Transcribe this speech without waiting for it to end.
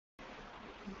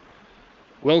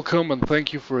Welcome and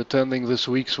thank you for attending this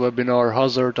week's webinar,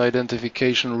 Hazard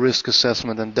Identification, Risk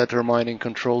Assessment and Determining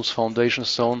Controls Foundation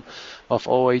Stone of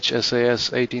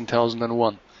OHSAS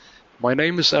 18001. My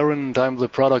name is Aaron and I'm the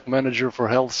Product Manager for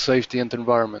Health, Safety and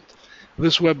Environment.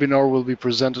 This webinar will be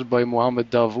presented by Mohammed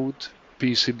Dawood,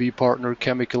 PECB Partner,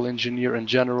 Chemical Engineer and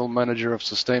General Manager of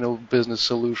Sustainable Business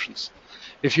Solutions.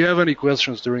 If you have any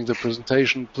questions during the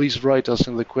presentation, please write us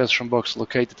in the question box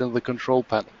located in the control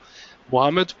panel.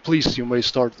 Mohammed, please, you may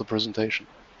start the presentation.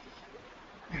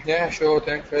 Yeah, sure.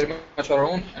 Thanks very much,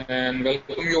 Arun, and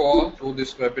welcome you all to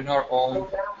this webinar on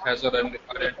hazard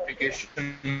identification,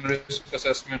 risk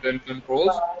assessment, and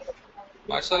controls.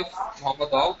 Myself,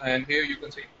 Mohammed Dawood, and here you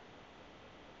can see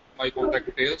my contact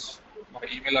details, my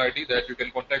email ID that you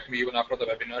can contact me even after the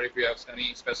webinar if you have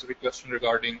any specific question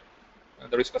regarding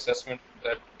the risk assessment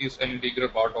that is an integral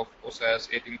part of OHSAS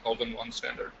 18001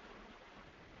 standard.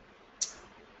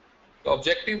 The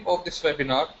objective of this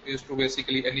webinar is to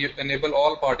basically enable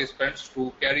all participants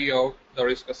to carry out the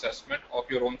risk assessment of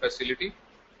your own facility,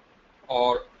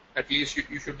 or at least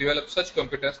you should develop such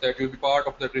competence that you'll be part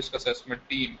of the risk assessment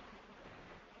team.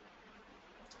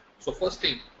 So first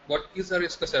thing, what is a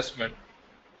risk assessment?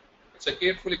 It's a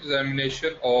careful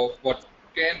examination of what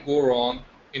can go wrong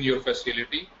in your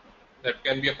facility. That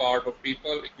can be a part of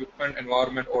people, equipment,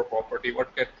 environment, or property.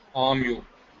 What can harm you?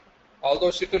 Although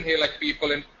it's written here like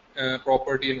people and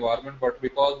property environment, but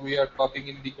because we are talking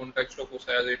in the context of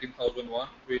OHSAS 18001,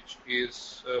 which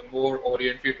is more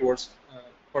oriented towards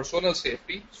personal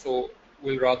safety, so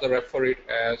we'll rather refer it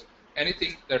as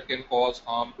anything that can cause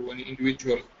harm to any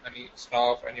individual, any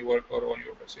staff, any worker on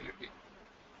your facility.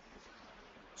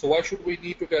 So why should we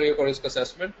need to carry out a risk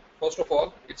assessment? First of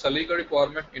all, it's a legal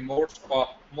requirement in most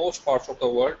parts of the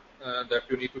world that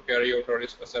you need to carry out a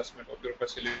risk assessment of your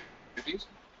facilities.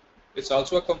 It's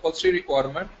also a compulsory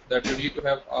requirement that you need to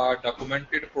have a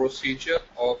documented procedure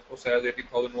of OHSAS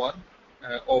 18001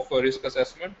 of a risk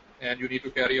assessment, and you need to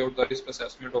carry out the risk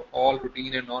assessment of all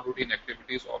routine and non-routine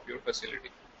activities of your facility.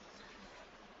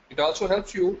 It also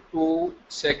helps you to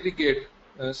segregate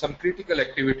some critical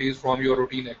activities from your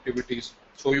routine activities,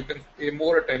 so you can pay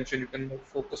more attention, you can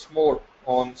focus more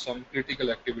on some critical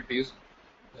activities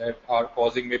that are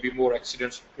causing maybe more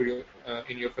accidents to your,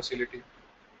 in your facility.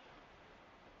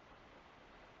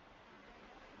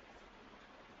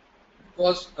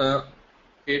 Because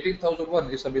 18001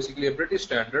 is basically a British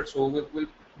standard, so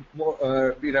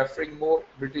we'll be referring more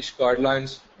British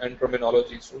guidelines and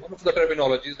terminology. So one of the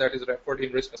terminologies that is referred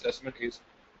in risk assessment is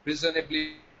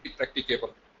reasonably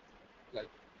practicable. Like,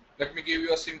 let me give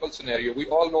you a simple scenario. We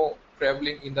all know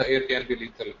traveling in the air can be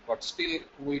lethal, but still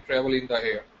we travel in the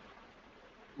air.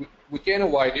 We can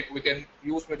avoid it. We can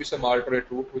use maybe some alternate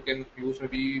route. We can use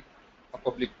maybe a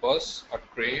public bus, a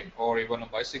train, or even a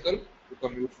bicycle to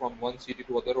commute from one city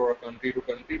to other or a country to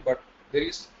country, but there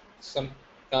is some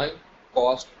time,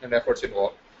 cost, and efforts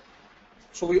involved.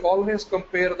 So we always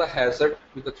compare the hazard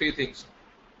with the three things: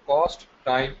 cost,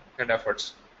 time, and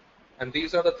efforts. And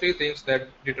these are the three things that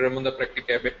determine the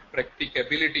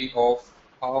practicability of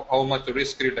how much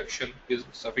risk reduction is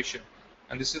sufficient.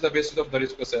 And this is the basis of the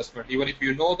risk assessment. Even if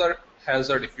you know the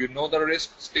hazard, if you know the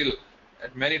risk, still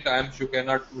at many times you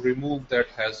cannot remove that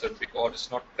hazard because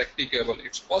it's not practicable.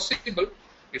 It's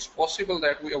possible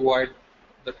that we avoid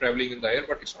the traveling in the air,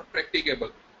 but it's not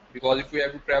practicable, because if we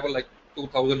have to travel like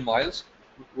 2,000 miles,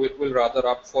 we'll rather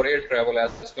opt for air travel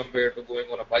as compared to going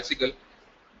on a bicycle,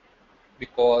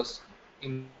 because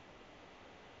in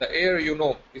the air, you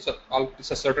know, it's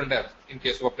a certain death in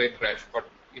case of a plane crash, but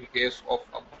in case of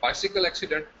a bicycle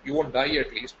accident, you won't die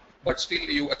at least, but still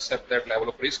you accept that level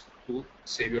of risk to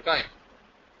save your time.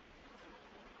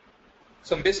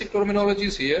 Some basic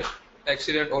terminologies here: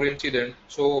 accident or incident.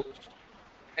 So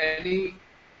any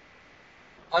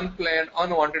unplanned,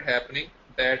 unwanted happening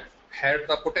that had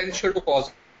the potential to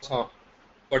cause harm,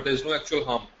 but there is no actual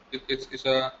harm. It's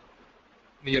a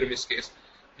near miss case.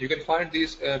 You can find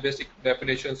these basic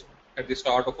definitions at the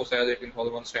start of OHSAS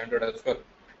 18001 standard as well.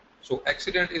 So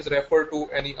accident is referred to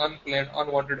any unplanned,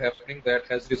 unwanted happening that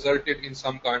has resulted in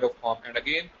some kind of harm. And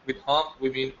again, with harm,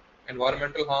 we mean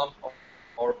environmental harm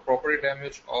or property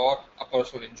damage or a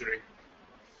personal injury.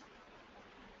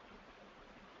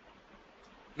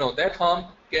 No, that harm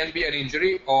can be an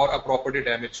injury or a property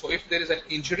damage. So if there is an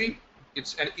injury,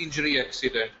 it's an injury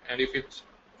accident. And if it's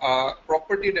a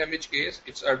property damage case,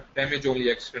 it's a damage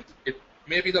only accident. It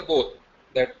may be the both,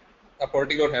 that a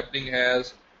particular happening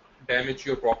has damaged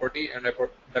your property and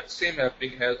that same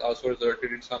happening has also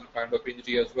resulted in some kind of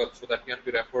injury as well. So that can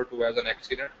be referred to as an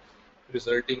accident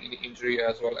resulting in injury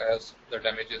as well as the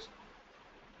damages.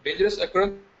 Dangerous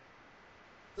occurrence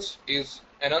is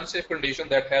an unsafe condition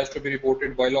that has to be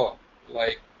reported by law,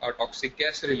 like a toxic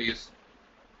gas release,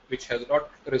 which has not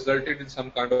resulted in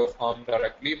some kind of harm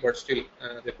directly, but still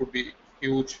there could be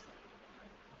huge.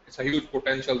 It's a huge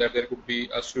potential that there could be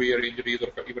a severe injuries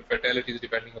or even fatalities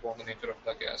depending upon the nature of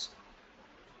the gas.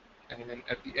 And then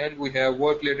at the end, we have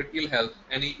work-related ill health.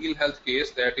 Any ill health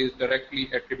case that is directly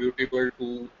attributable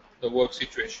to the work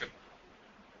situation.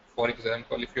 For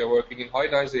example, if you are working in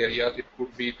high-rise areas, it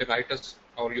could be tinnitus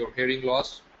or your hearing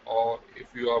loss, or if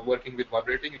you are working with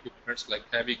vibrating equipments like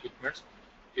heavy equipments,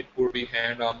 it could be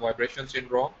hand-arm vibration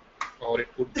syndrome, or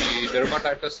it could be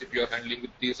dermatitis if you are handling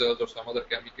with diesels or some other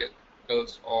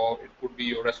chemicals, or it could be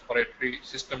your respiratory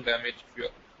system damage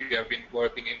if you have been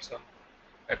working in some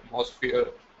atmosphere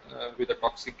with the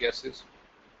toxic gases.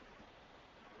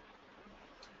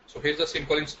 So here's a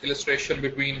simple illustration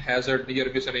between hazard, near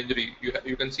miss, and injury.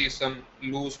 You can see some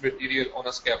loose material on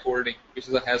a scaffolding, which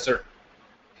is a hazard.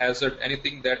 Hazard,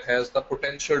 anything that has the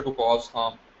potential to cause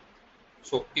harm.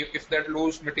 So if that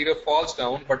loose material falls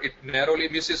down, but it narrowly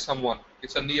misses someone,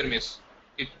 it's a near miss.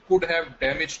 It could have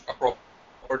damaged a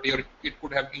property, or it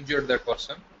could have injured that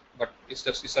person, but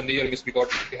it's a near miss because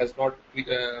it has not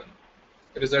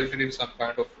resulted in some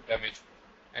kind of damage.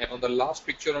 And on the last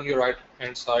picture on your right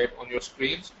hand side on your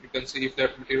screens, you can see if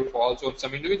that material falls on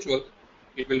some individual,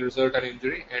 it will result in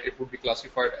injury, and it would be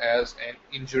classified as an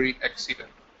injury accident.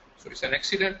 So it's an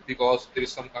accident because there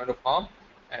is some kind of harm,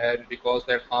 and because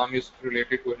that harm is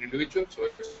related to an individual, so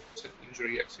it's an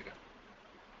injury accident.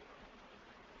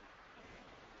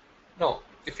 Now,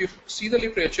 if you see the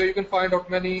literature, you can find out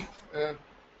many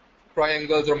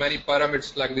triangles or many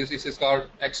pyramids like this. This is called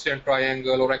accident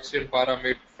triangle or accident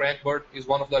pyramid. Frank Bird is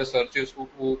one of the researchers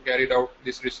who carried out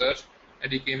this research,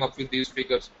 and he came up with these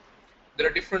figures. There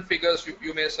are different figures.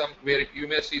 You may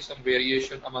see some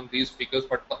variation among these figures,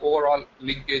 but the overall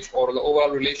linkage or the overall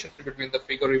relationship between the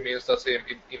figure remains the same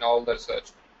in all the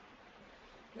research.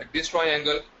 Like this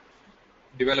triangle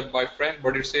developed by Frank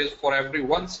Bird, it says for every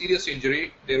one serious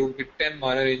injury, there would be 10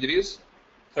 minor injuries,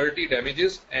 30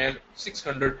 damages, and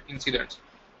 600 incidents,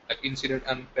 like incident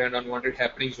and unwanted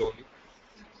happenings only.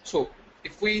 So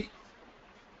if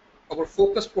our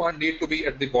focus point need to be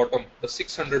at the bottom, the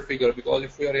 600 figure, because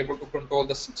if we are able to control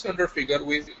the 600 figure,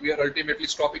 we are ultimately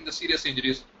stopping the serious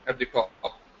injuries at the top.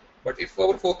 But if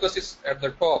our focus is at the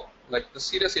top, like the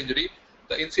serious injury,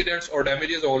 the incidents or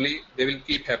damages only, they will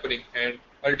keep happening, and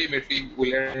ultimately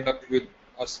we'll end up with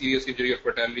a serious injury or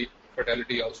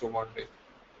fatality also one day.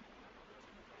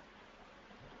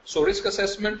 So risk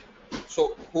assessment.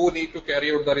 So who need to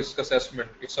carry out the risk assessment?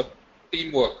 It's a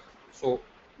teamwork. So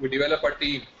we develop a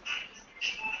team.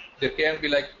 There can be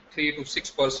like 3 to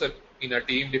 6 persons in a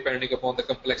team depending upon the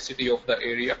complexity of the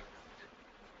area.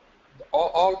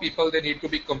 All people, they need to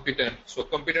be competent. So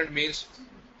competent means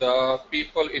the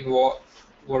people involved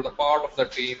who are the part of the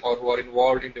team or who are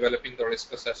involved in developing the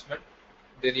risk assessment.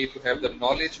 They need to have the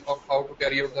knowledge of how to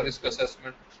carry out the risk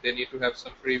assessment. They need to have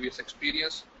some previous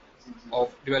experience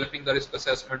of developing the risk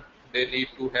assessment. They need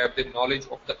to have the knowledge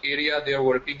of the area they are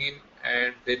working in,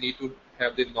 and they need to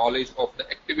have the knowledge of the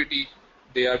activity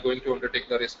they are going to undertake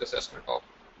the risk assessment of.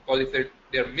 Because if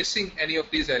they are missing any of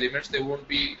these elements, they won't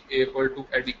be able to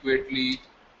adequately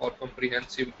or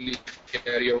comprehensively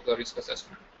carry out the risk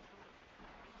assessment.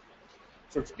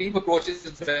 So team approach is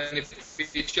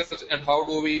beneficial, and how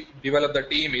do we develop the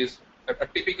team is a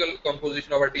typical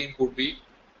composition of a team could be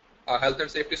a health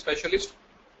and safety specialist,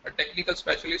 a technical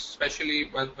specialist, especially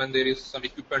when there is some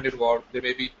equipment involved. You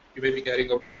may be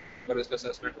carrying out a risk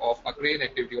assessment of a crane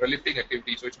activity or a lifting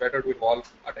activity, so it's better to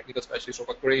involve a technical specialist of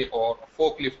a crane or a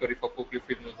forklifter if a forklift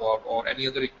is involved, or any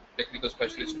other technical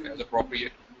specialist as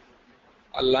appropriate.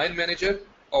 A line manager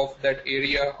of that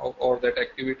area or that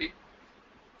activity,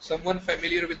 someone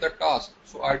familiar with the task,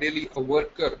 so ideally a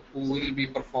worker who will be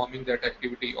performing that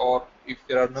activity, or if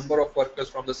there are a number of workers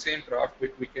from the same craft,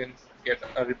 we can get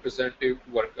a representative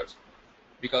workers,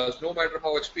 because no matter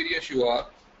how experienced you are,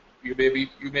 you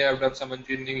may have done some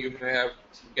engineering, you may have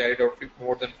carried out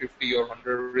more than 50 or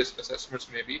 100 risk assessments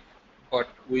maybe, but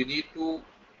we need to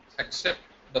accept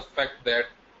the fact that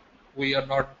we are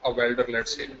not a welder,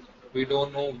 let's say. We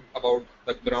don't know about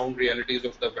the ground realities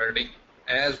of the welding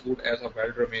as good as a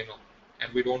welder may know,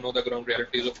 and we don't know the ground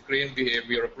realities of crane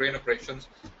behavior or crane operations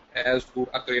as good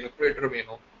a crane operator may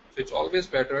know. So it's always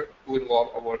better to involve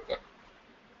a worker,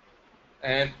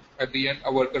 and at the end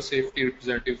a worker safety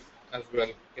representative as well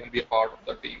can be a part of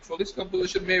the team. So this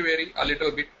composition may vary a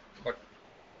little bit, but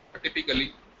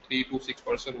typically 3 to 6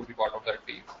 persons would be part of that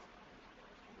team.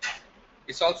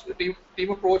 It's also team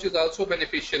approach is also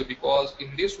beneficial because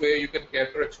in this way you can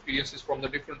gather experiences from the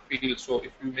different fields. So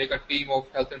if you make a team of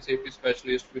health and safety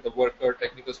specialists with a worker,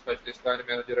 technical specialist, line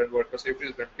manager, and worker safety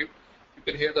representative, you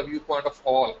can hear the viewpoint of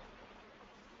all.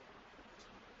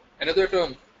 Another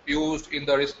term used in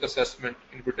the risk assessment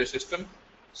in British system,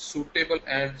 suitable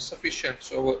and sufficient.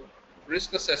 So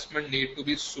risk assessment need to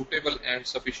be suitable and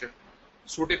sufficient.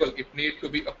 Suitable, it need to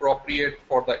be appropriate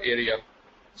for the area.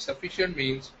 Sufficient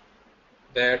means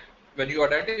that when you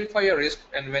identify a risk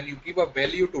and when you give a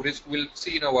value to risk, we'll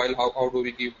see in a while how do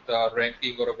we give the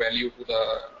ranking or a value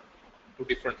to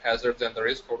different hazards and the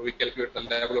risk, how do we calculate the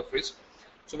level of risk.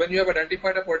 So when you have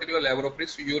identified a particular level of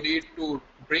risk, you need to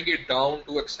bring it down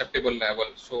to acceptable level.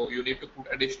 So you need to put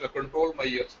additional control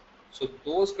measures. So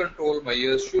those control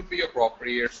measures should be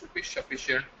appropriate, should be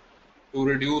sufficient to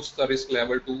reduce the risk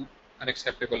level to an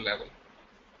acceptable level.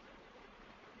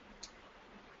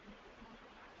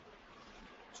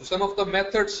 So some of the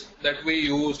methods that we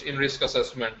used in risk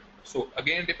assessment. So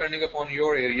again, depending upon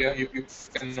your area, you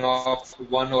can opt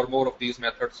one or more of these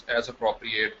methods as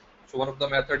appropriate. So one of the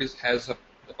method is HAZOP.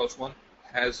 The first one,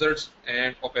 hazards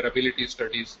and operability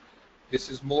studies. This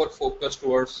is more focused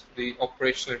towards the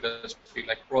operational industry,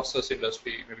 like process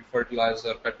industry, maybe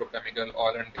fertilizer, petrochemical,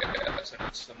 oil and gas,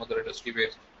 and some other industry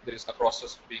where there is a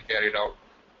process being carried out,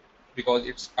 because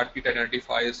it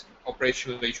identifies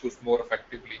operational issues more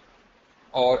effectively.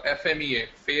 Or FMEA,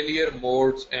 failure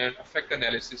modes and effect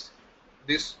analysis.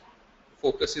 This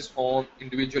focuses on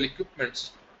individual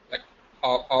equipments, like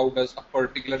how does a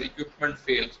particular equipment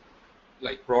fail.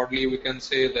 Like broadly, we can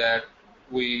say that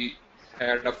we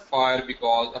had a fire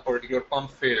because a particular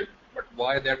pump failed. But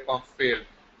why that pump failed?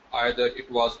 Either it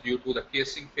was due to the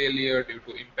casing failure, due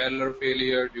to impeller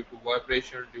failure, due to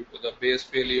vibration, due to the base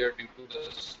failure, due to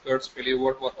the skirts failure,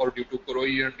 or due to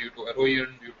corrosion, due to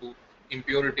erosion, due to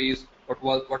impurities. What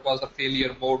was the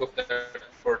failure mode of that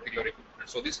particular equipment?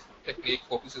 So this technique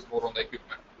focuses more on the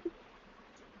equipment.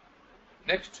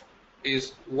 Next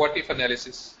is what if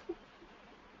analysis.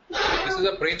 This is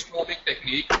a brainstorming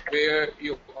technique where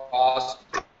you ask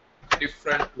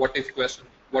different what if questions.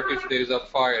 What if there is a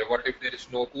fire? What if there is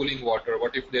no cooling water?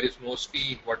 What if there is no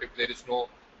steam? What if there is no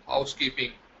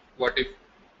housekeeping? What if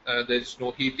there is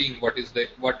no heating? What if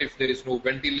there is no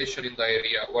ventilation in the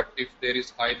area? What if there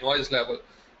is high noise level?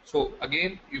 So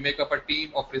again, you make up a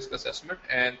team of risk assessment,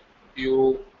 and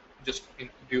you just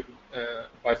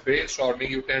by brainstorming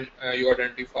you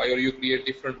identify or you create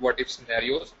different what if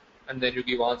scenarios, and then you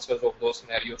give answers of those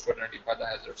scenarios to identify the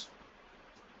hazards.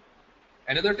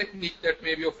 Another technique that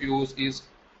may be of use is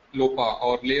LOPA,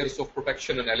 or layers of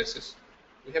protection analysis.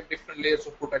 We have different layers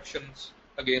of protections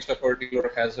against a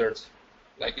particular hazards.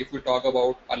 Like if we talk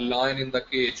about a lion in the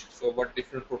cage, so what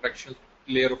different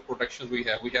layer of protections we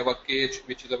have? We have a cage,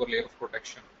 which is our layer of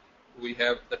protection. We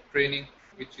have the training,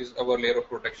 which is our layer of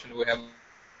protection. We have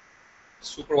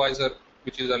supervisor,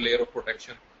 which is a layer of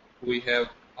protection. We have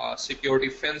security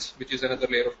fence, which is another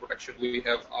layer of protection. We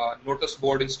have a notice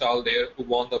board installed there to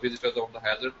warn the visitors of the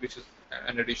hazard, which is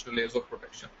an additional layers of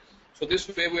protection. So this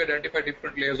way we identify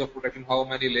different layers of protection. How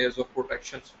many layers of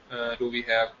protections do we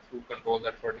have to control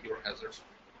that particular hazards?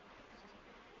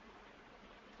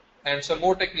 And some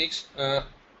more techniques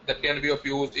that can be of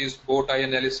use is bow tie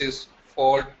analysis,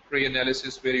 fault tree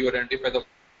analysis, where you identify the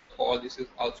fault. This is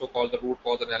also called the root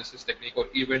cause analysis technique, or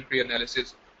event tree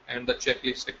analysis, and the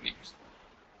checklist techniques.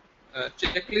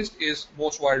 Checklist is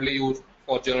most widely used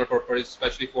for general purposes,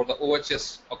 especially for the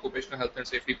OHS, occupational health and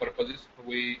safety purposes.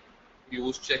 We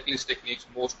use checklist techniques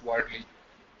most widely.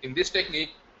 In this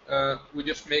technique, we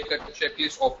just make a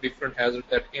checklist of different hazards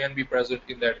that can be present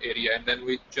in that area, and then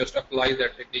we just apply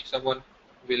that technique. Someone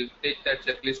will take that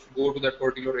checklist, go to that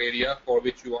particular area for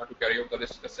which you want to carry out the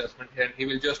risk assessment, and he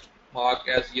will just mark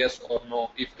as yes or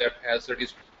no if that hazard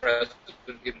is present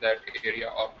in that area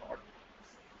or not.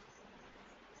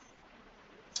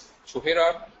 So here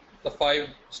are the 5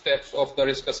 steps of the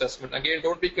risk assessment. Again,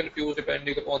 don't be confused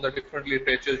depending upon the different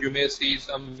literatures. You may see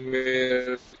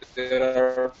somewhere there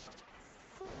are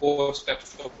 4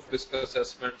 steps of risk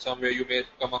assessment. Somewhere you may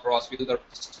come across with that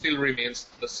still remains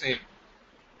the same.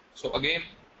 So again,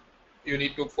 you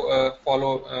need to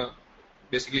follow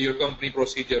basically your company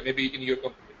procedure. Maybe in your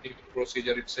company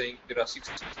procedure it's saying there are 6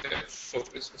 steps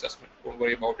of risk assessment. Don't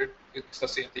worry about it. It's the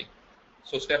same thing.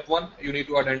 So step 1, you need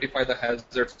to identify the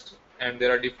hazards, and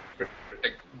there are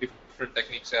different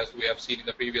techniques, as we have seen in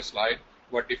the previous slide,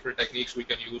 what different techniques we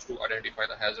can use to identify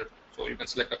the hazard. So you can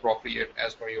select appropriate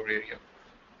as per your area.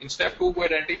 In step 2, we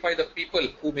identify the people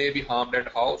who may be harmed and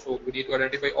how. So we need to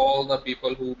identify all the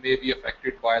people who may be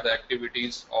affected by the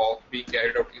activities of being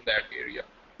carried out in that area.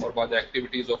 or by the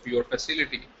activities of your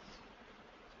facility.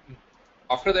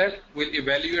 After that, we'll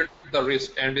evaluate the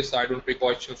risk and decide on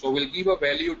precautions. So we'll give a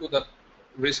value to the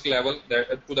risk level,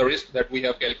 to the risk that we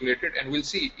have calculated, and we'll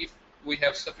see if we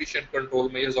have sufficient control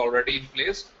measures already in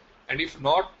place, and if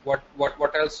not, what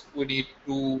else we need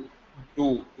to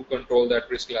do to control that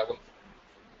risk level.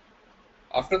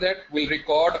 After that, we'll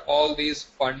record all these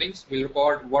findings. We'll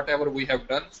record whatever we have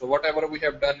done. So whatever we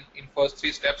have done in first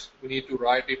 3 steps, we need to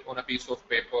write it on a piece of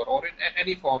paper or in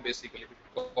any form, basically,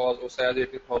 because OHSAS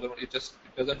 18000, it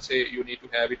doesn't say you need to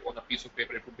have it on a piece of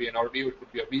paper. It could be an audio, it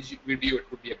could be a video, it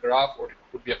could be a graph, or it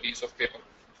could be a piece of paper.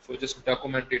 So just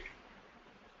document it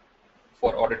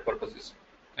for audit purposes.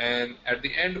 And at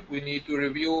the end, we need to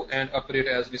review and update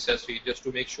as necessary, just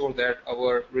to make sure that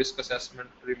our risk assessment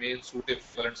remains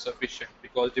suitable and sufficient.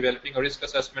 Because developing a risk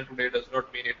assessment today does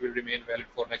not mean it will remain valid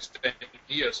for next 10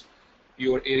 years.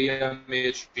 Your area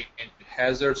may change,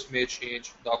 hazards may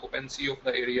change, the occupancy of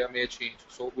the area may change.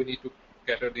 So we need to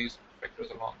gather these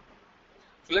factors along.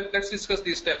 So let's discuss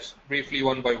these steps briefly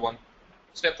one by one.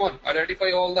 Step 1,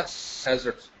 identify all the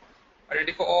hazards.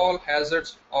 Identify all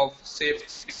hazards of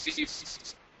safety,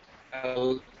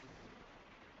 health,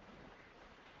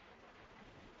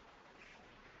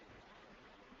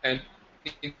 and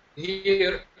in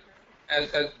here, as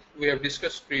we have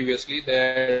discussed previously,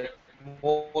 that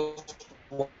most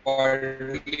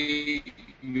widely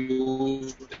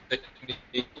used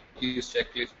technique is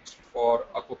checklists for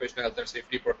occupational health and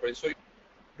safety purposes. So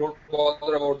don't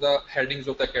bother about the headings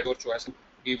of the category choice.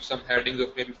 Give some headings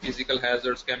of maybe physical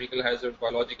hazards, chemical hazards,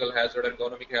 biological hazard,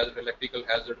 ergonomic hazard, electrical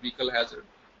hazard, vehicle hazard,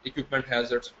 equipment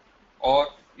hazards, or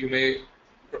you may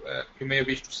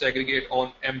wish to segregate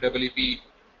on MWP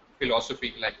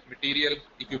philosophy, like material,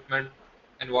 equipment,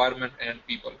 environment, and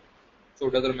people. So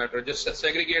it doesn't matter. Just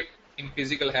segregate in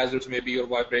physical hazards, maybe your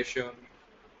vibration.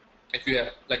 If you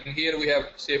have, like in here we have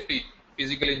safety,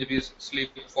 physical injuries, slip,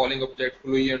 falling object,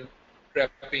 collision,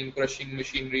 trapping, crushing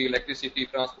machinery, electricity,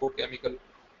 transport, chemical.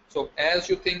 So as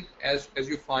you think, as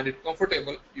you find it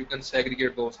comfortable, you can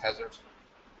segregate those hazards.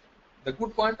 The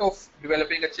good point of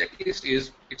developing a checklist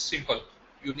is it's simple.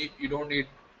 You don't need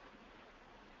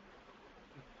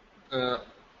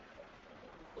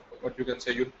what you can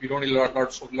say. You don't need a lot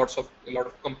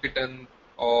of competence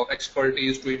or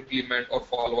expertise to implement or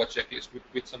follow a checklist.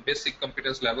 With some basic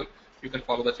competence level, you can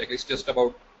follow the checklist. Just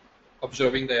about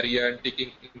observing the area and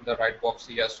ticking in the right box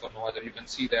yes or no, whether you can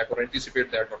see that or anticipate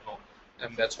that or no,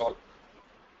 and that's all.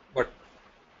 But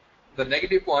the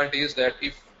negative point is that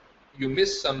if you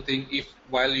miss something, if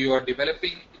while you are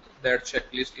developing that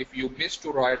checklist, if you miss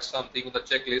to write something on the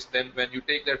checklist, then when you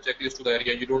take that checklist to the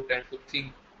area, you don't tend to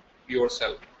think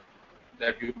yourself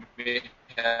that you may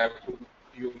have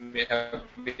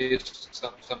missed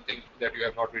something that you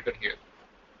have not written here.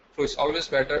 So it's always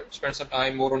better spend some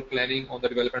time more on planning on the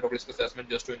development of risk assessment,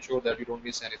 just to ensure that you don't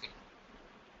miss anything.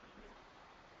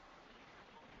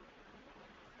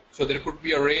 So there could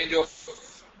be a range of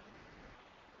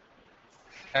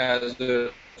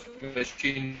hazards,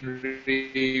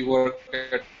 machinery, work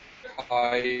at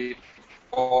height,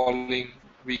 falling,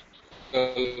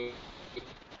 vehicle,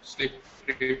 slip,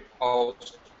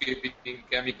 housekeeping,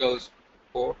 chemicals,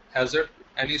 or hazard,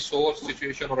 any source,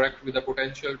 situation, or act with the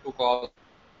potential to cause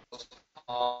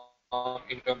harm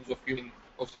in terms of human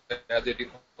as it in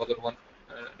other one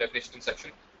definition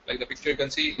section. Like the picture you can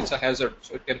see, it's a hazard,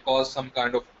 so it can cause some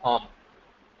kind of harm.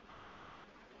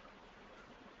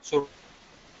 So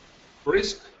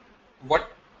risk, what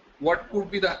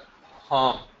could be the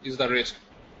harm is the risk,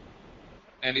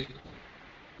 and if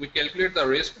we calculate the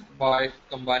risk by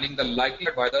combining the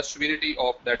likelihood by the severity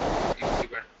of that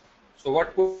event. So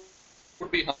what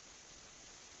could be harm?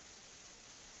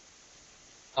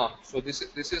 So this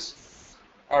is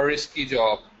a risky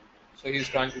job. So he's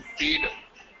trying to feed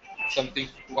something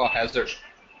to a hazard.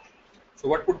 So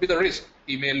what could be the risk?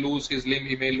 He may lose his limb,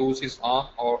 he may lose his arm,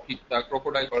 or the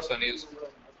crocodile person is.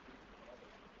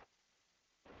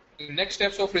 In next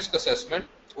steps of risk assessment,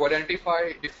 to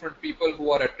identify different people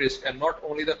who are at risk, and not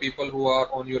only the people who are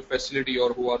on your facility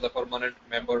or who are the permanent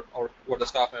member or who are the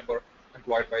staff member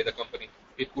employed by the company.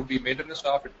 It could be maintenance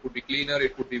staff, it could be cleaner,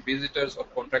 it could be visitors or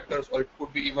contractors, or it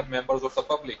could be even members of the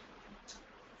public.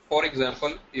 For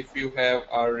example, if you have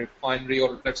a refinery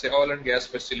or let's say oil and gas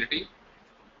facility,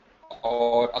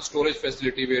 or a storage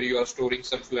facility where you are storing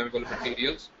some flammable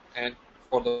materials, and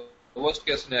for the worst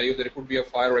case scenario there could be a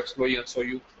fire or explosion, so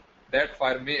that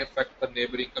fire may affect the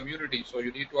neighboring community. So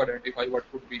you need to identify what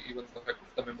could be even the effect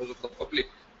of the members of the public,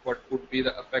 what could be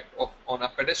the effect on a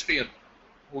pedestrian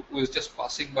who is just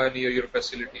passing by near your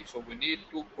facility. So we need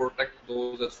to protect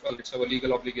those as well. It's our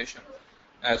legal obligation.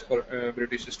 as per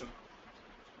British system.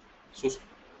 So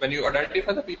when you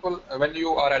identify the people, when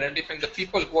you are identifying the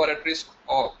people who are at risk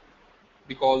of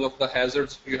because of the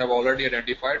hazards you have already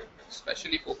identified,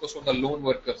 especially focus on the lone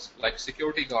workers like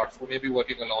security guards who may be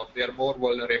working alone. They are more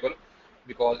vulnerable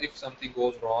because if something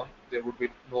goes wrong, there would be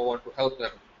no one to help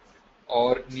them.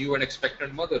 Or new and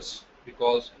expectant mothers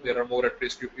because they are more at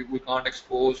risk. We can't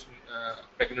expose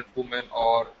pregnant women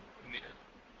or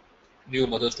new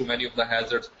mothers to many of the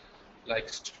hazards like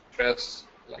stress,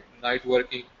 like night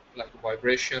working, like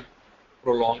vibration,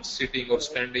 prolonged sitting or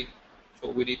standing. So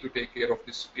we need to take care of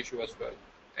this issue as well.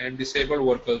 And disabled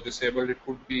workers, disabled it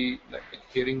could be like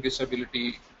hearing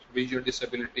disability, vision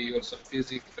disability, or some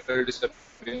physical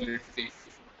disability.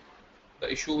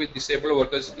 The issue with disabled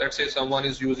workers, let's say someone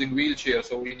is using wheelchair,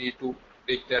 so we need to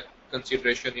take that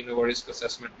consideration in our risk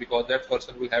assessment because that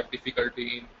person will have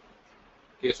difficulty in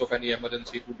case of any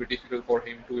emergency. It would be difficult for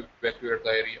him to evacuate the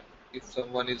area. If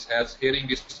someone has hearing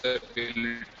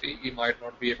disability, he might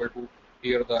not be able to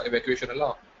hear the evacuation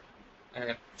alarm.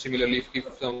 And similarly, if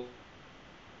someone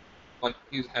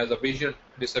has a vision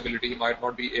disability, he might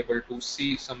not be able to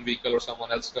see some vehicle or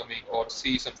someone else coming or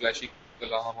see some flashing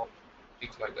alarm or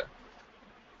things like that.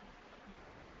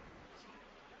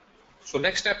 So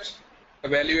next steps,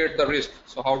 evaluate the risk.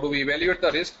 So how do we evaluate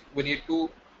the risk? We need two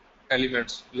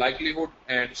elements, likelihood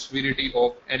and severity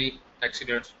of any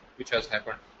accidents which has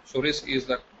happened. So risk is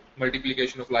the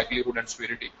multiplication of likelihood and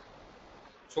severity.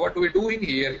 So what we do in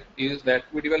here is that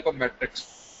we develop a matrix.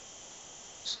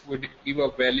 We give a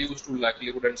values to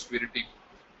likelihood and severity.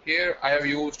 Here I have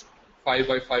used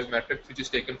 5x5 matrix, which is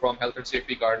taken from health and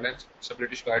safety guidelines. It's a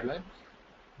British guideline.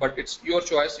 But it's your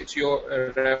choice, it's your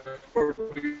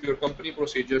your company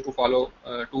procedure to follow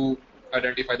to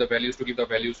identify the values, to give the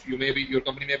values. Your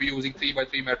company may be using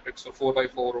 3x3 matrix or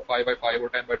 4x4 or 5x5 or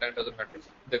 10x10 doesn't matter.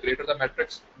 The greater the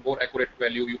matrix, more accurate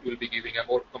value you will be giving and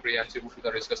more comprehensive will be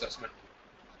the risk assessment.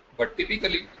 But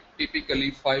typically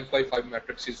 5x5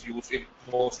 matrix is used in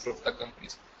most of the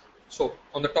companies. So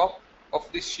on the top of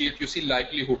this sheet you see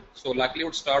likelihood. So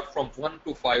likelihood start from 1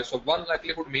 to 5. So 1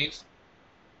 likelihood means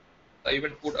the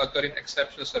event could occur in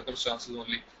exceptional circumstances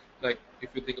only. Like if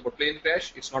you think about plane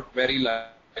crash, it's not very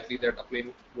likely that a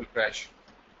plane will crash.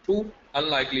 2,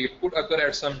 unlikely, it could occur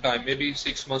at some time, maybe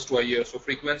 6 months to a year. So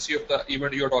frequency of the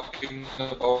event you're talking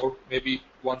about maybe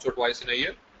once or twice in a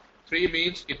year. 3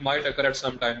 means it might occur at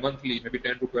some time, monthly, maybe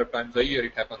 10 to 12 times a year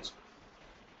it happens.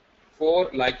 4,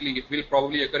 likely, it will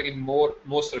probably occur in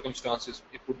most circumstances.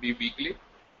 It could be weekly.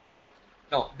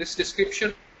 Now this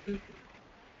description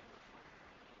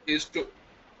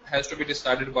has to be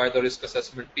decided by the risk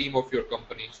assessment team of your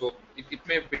company. So it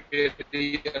may be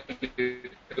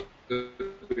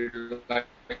like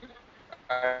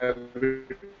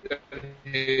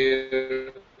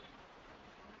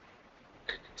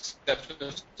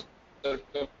exceptional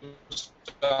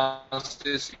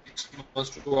circumstances, 6 months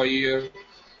to a year,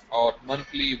 or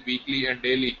monthly, weekly, and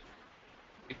daily.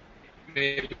 It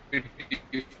may be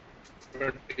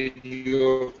different in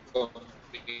your company.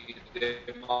 They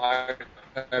might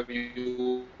have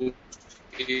used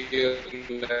here,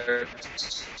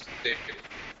 let's say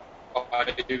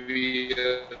 5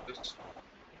 years,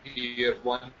 here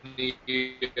 1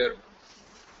 year,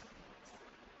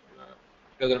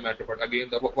 doesn't matter. But again,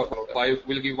 the 5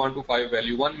 will give 1 to 5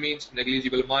 value. 1 means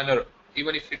negligible, minor.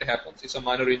 Even if it happens, it's a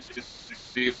minor injury.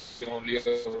 Only a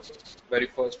very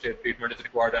first aid treatment is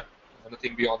required and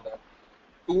nothing beyond that.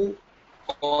 2,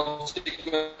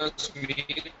 consequence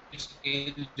means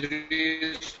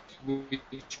injuries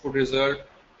which could result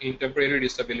in temporary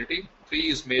disability. 3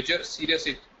 is major, serious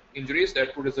injuries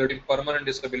that could result in permanent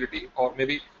disability or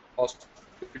maybe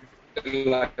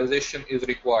hospitalization is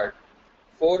required.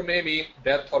 4 may mean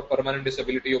death or permanent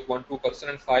disability of 1-2%,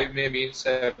 and 5 may mean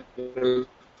several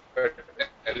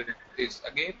fatalities.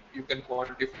 Again, you can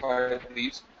quantify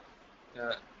these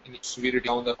in severity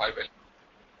down the 5 value.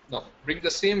 Now, bring the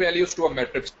same values to a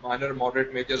matrix: minor,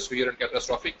 moderate, major, severe, and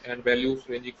catastrophic, and values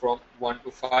ranging from 1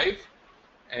 to 5.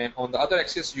 And on the other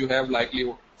axis, you have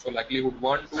likelihood. So likelihood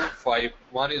 1 to 5.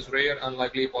 1 is rare,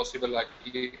 unlikely, possible,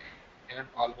 likely, and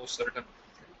almost certain.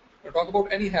 Now, talk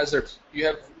about any hazards. You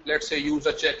have, let's say, used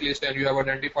a checklist and you have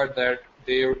identified that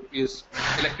there is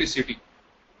electricity,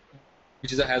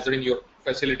 which is a hazard in your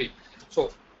facility.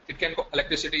 So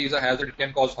electricity is a hazard, it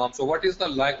can cause harm. So what is the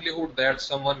likelihood that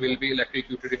someone will be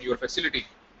electrocuted in your facility?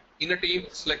 In a team,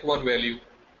 select one value.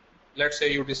 Let's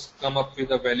say you just come up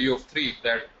with a value of 3,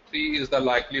 that 3 is the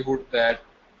likelihood that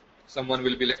someone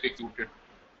will be electrocuted.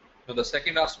 Now the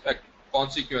second aspect,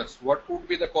 consequence. What would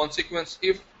be the consequence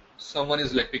if someone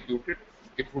is electrocuted,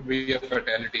 it would be a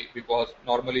fatality, because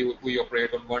normally we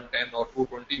operate on 110 or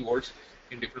 220 volts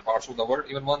in different parts of the world.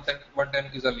 Even 110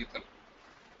 is a lethal.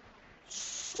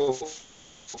 So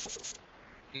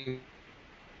in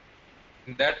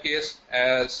that case,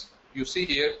 as you see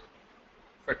here,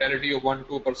 fatality of 1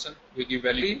 to 2%, we give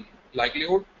value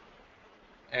likelihood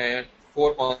and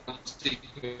 4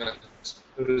 consequences.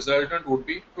 The resultant would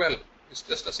be 12. It's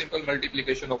just a simple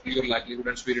multiplication of your likelihood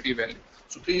and severity value.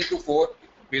 So 3 into 4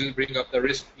 will bring up the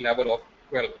risk level of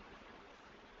 12.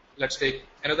 Let's take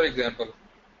another example,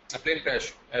 a plane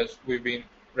crash, as we've been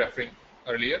referring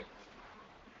earlier.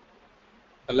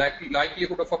 The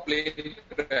likelihood of a plane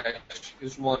crash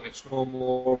is 1. It's no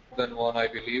more than 1, I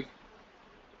believe.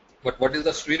 But what is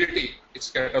the severity? It's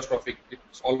catastrophic.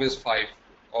 It's always 5,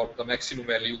 or the maximum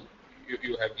value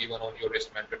you have given on your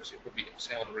risk matrix. It would be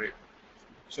 7 or 8.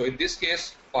 So in this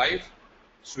case, 5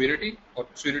 severity or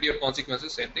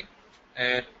consequences, same thing,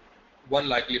 and 1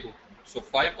 likelihood. So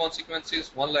 5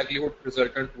 consequences, 1 likelihood,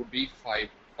 resultant would be 5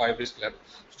 risk level.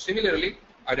 So similarly,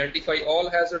 identify all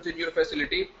hazards in your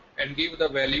facility and give the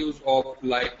values of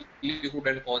likelihood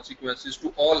and consequences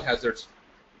to all hazards.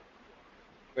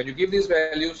 When you give these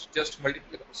values, just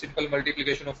simple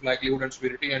multiplication of likelihood and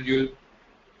severity, and you'll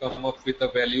come up with the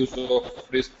values of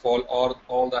risk for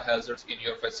all the hazards in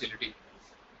your facility.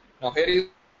 Now here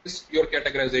is your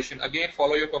categorization. Again,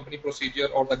 follow your company procedure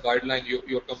or the guideline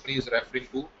your company is referring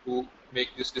to make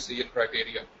this decision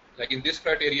criteria. Like in this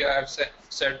criteria, I have said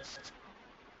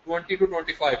 20 to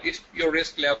 25. If your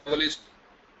risk level is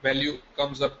value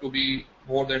comes up to be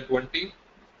more than 20,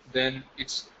 then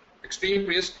it's extreme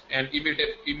risk and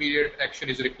immediate action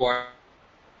is required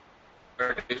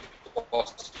if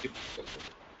possible.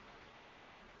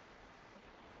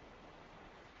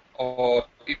 Or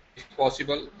if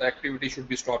possible, the activity should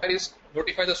be stopped. Is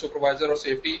notify the supervisor or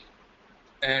safety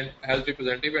and health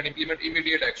representative and implement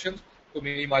immediate actions to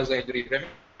minimize the injury.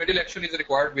 Remedial action is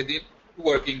required within 2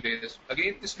 working days.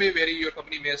 Again, this may vary. Your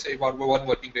company may say 1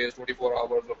 working days, 24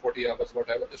 hours or 40 hours,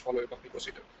 whatever. Just follow your company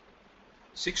procedure.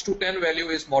 6 to 10 value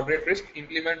is moderate risk.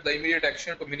 Implement the immediate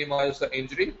action to minimize the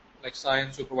injury, like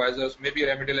sign supervisors. Maybe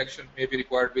remedial action may be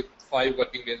required with 5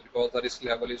 working days because the risk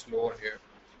level is lower here.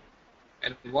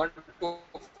 And 1 to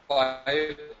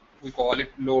 5, we call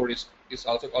it low risk. It's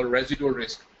also called residual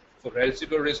risk. So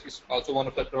residual risk is also one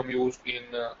of the terms used in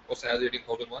OHSAS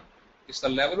 18001. It's the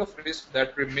level of risk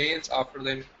that remains after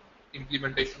the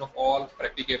implementation of all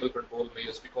practicable control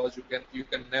measures, because you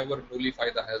can never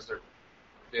nullify the hazard.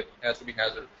 There has to be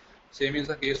hazard. Same is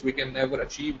the case. We can never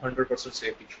achieve 100%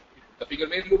 safety. The figure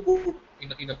may look good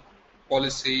in a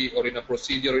policy or in a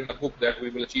procedure or in a book that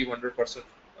we will achieve 100%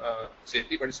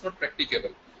 safety, but it's not practicable.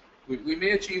 We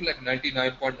may achieve like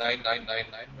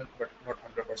 99.9999, but not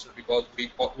 100%, because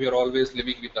we are always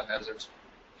living with the hazards.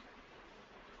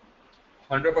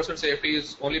 100% safety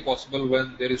is only possible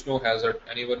when there is no hazard,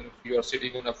 and even if you are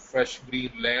sitting on a fresh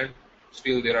green land,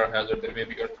 still there are hazards. There may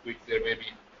be earthquake, there may be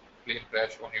plane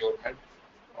crash on your head,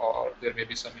 or there may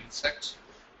be some insects.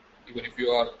 Even if you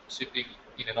are sitting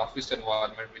in an office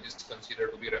environment which is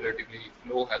considered to be relatively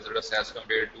low hazardous as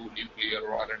compared to nuclear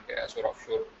or oil and gas or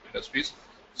offshore industries,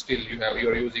 still you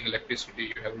are using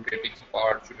electricity, you have rotating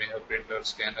parts, you may have printer,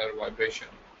 scanner, vibration,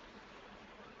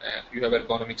 and you have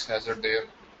ergonomics hazard there.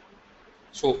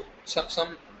 So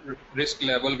some risk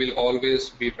level will always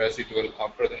be residual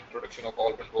after the introduction of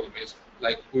all control measures.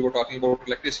 Like we were talking about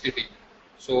electricity.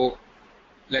 So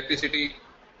electricity,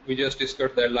 we just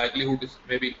discussed that likelihood is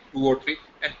maybe 2 or 3.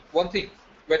 And one thing,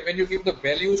 when you give the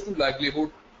values to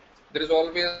likelihood, there is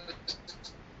always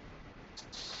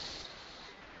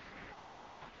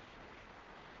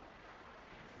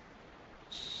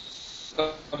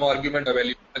some argument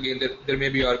value. Again, there may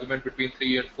be argument between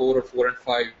 3 and 4 or 4 and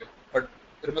 5, but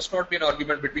there must not be an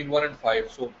argument between 1 and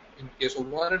 5. So in case of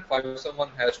 1 and 5, someone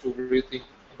has to rethink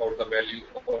about the value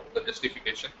or the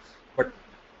justification. But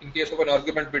in case of an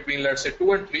argument between, let's say,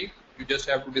 2 and 3, you just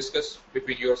have to discuss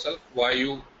between yourself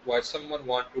why someone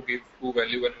want to give 2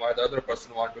 value and why the other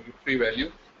person want to give 3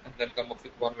 value, and then come up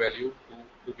with 1 value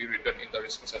to be written in the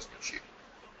risk assessment sheet.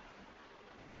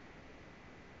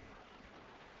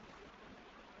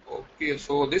 Okay,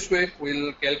 so this way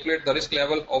we'll calculate the risk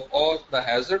level of all the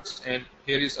hazards, and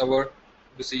here is our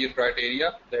decision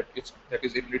criteria that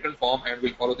is in written form, and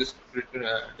we'll follow this written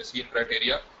decision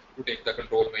criteria to take the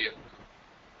control measure.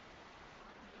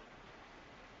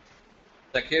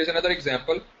 Like here's another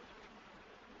example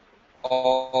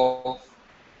of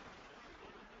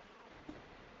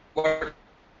what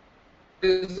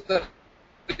is the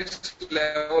risk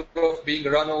level of being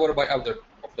run over by other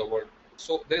of the world.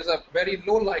 So there is a very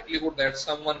low likelihood that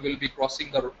someone will be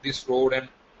crossing this road and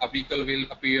a vehicle will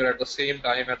appear at the same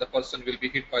time and the person will be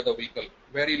hit by the vehicle.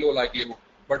 Very low likelihood.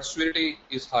 But severity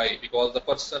is high because the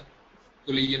person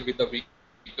collision with the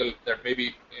vehicle that may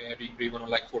be being driven on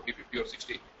like 40, 50 or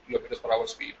 60 kilometers per hour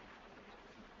speed.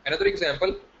 Another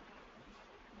example,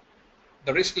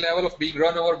 the risk level of being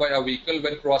run over by a vehicle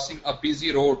when crossing a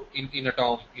busy road in a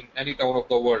town, in any town of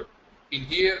the world. In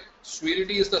here,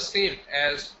 severity is the same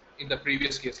as in the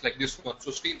previous case, like this one.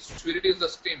 So still, severity is the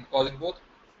same because in both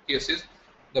cases,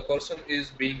 the person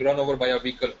is being run over by a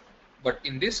vehicle. But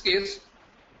in this case,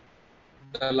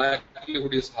 the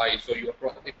likelihood is high. So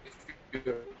if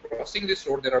you're crossing this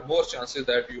road, there are more chances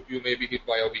that you may be hit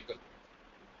by a vehicle.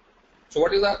 So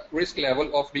what is the risk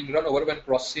level of being run over when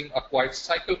crossing a quiet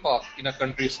cycle path in a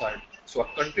countryside? So a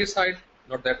countryside,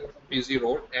 not that busy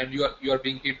road, and you are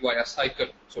being hit by a cycle.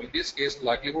 So in this case,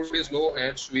 likelihood is low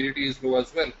and severity is low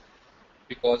as well,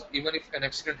 because even if an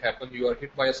accident happens, you are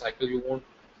hit by a cycle, you won't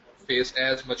face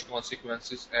as much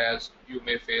consequences as you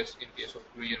may face in case of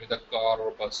collision with a car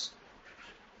or bus.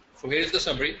 So here is the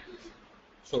summary.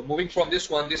 So moving from this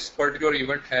one, this particular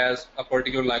event has a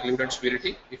particular likelihood and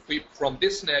severity. If we, from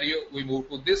this scenario, we move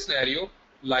to this scenario,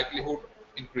 likelihood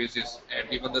increases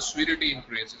and even the severity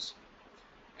increases.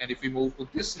 And if we move to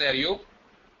this scenario,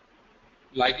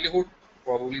 likelihood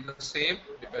probably the same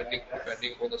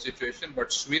depending on the situation,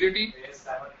 but severity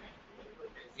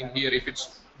in here, if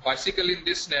it's bicycle in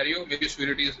this scenario, maybe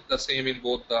severity is the same in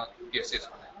both the cases.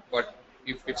 But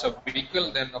if it's a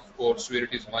vehicle, then of course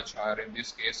severity is much higher in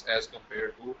this case as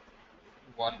compared to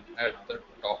one at the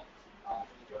top.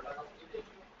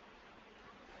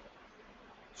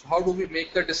 So how do we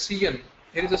make the decision?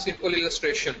 Here is a simple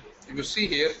illustration. You see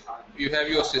here, you have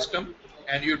your system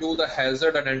and you do the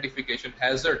hazard identification.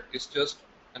 Hazard is just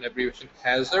an abbreviation.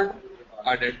 Hazard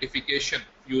identification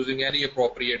using any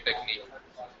appropriate technique.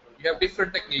 You have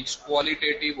different techniques,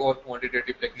 qualitative or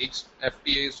quantitative techniques.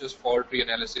 FTA is just fault tree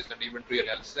analysis and event tree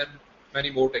analysis, and many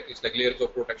more techniques like layers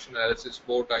of protection analysis,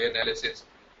 bow tie analysis,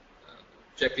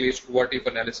 checklist, what if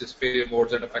analysis, failure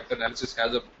modes and effect analysis,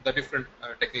 has the different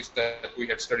techniques that we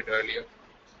had studied earlier.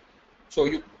 So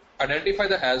you identify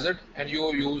the hazard and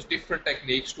you use different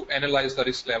techniques to analyze the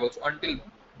risk levels. Until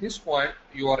this point,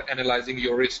 you are analyzing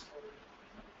your risk.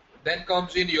 Then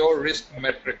comes in your risk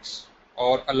metrics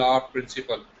or alarm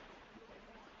principle.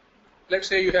 Let's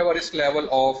say you have a risk level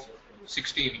of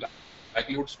 16,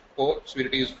 likelihood 4,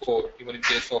 severity is 4, even in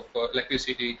case of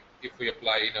electricity, if we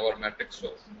apply in our matrix.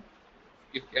 So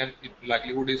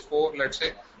likelihood is 4, let's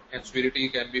say, and severity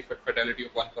can be fatality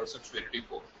of 1 person, severity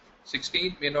 4.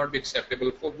 16 may not be acceptable,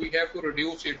 so we have to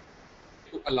reduce it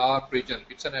to alarm region.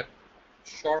 It's a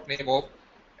short name of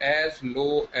as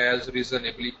low as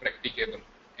reasonably practicable.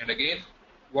 And again,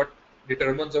 what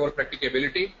determines our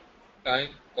practicability?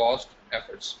 Time, cost,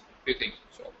 efforts. Things.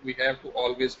 So we have to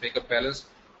always make a balance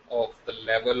of the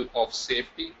level of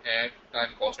safety and time,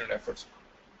 cost and efforts.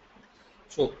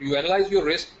 So you analyze your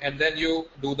risk and then you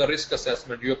do the risk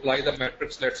assessment. You apply the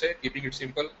metrics, let's say, keeping it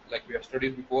simple like we have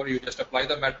studied before. You just apply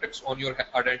the metrics on your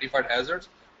identified hazards,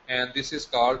 and this is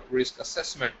called risk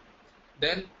assessment.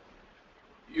 Then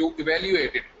you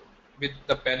evaluate it with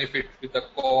the benefit, with the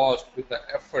cost, with the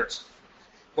efforts.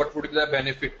 What would be the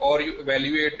benefit? Or you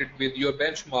evaluate it with your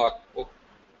benchmark.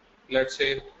 Let's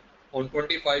say on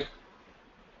 25,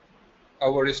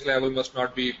 our risk level must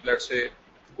not be, let's say,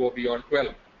 go beyond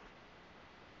 12.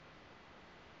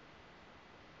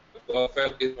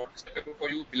 12 is not acceptable for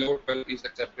you, below 12 is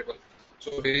acceptable.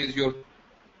 So here is your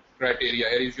criteria,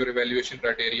 here is your evaluation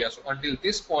criteria. So until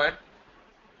this point,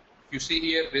 you see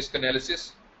here risk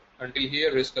analysis, until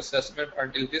here risk assessment,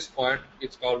 until this point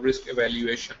it's called risk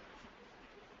evaluation.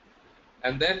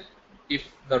 And then if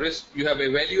the risk, you have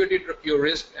evaluated your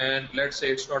risk and let's say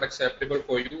it's not acceptable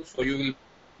for you, so you will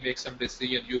make some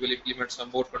decision, you will implement some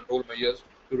more control measures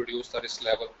to reduce the risk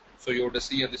level. So your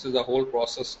decision, this is the whole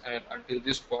process, and until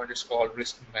this point it's called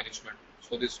risk management.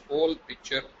 So this whole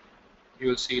picture, you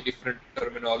will see different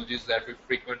terminologies that we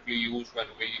frequently use when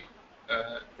we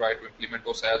try to implement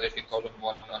OHSAS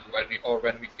 18001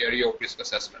 when we carry out risk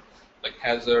assessment, like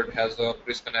hazard,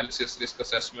 risk analysis, risk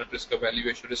assessment, risk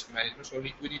evaluation, risk management. So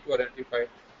we need to identify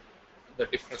the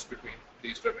difference between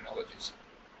these terminologies.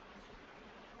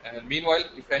 And meanwhile,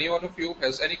 if any one of you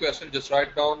has any question, just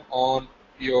write down on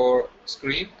your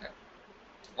screen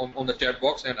on the chat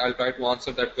box, and I'll try to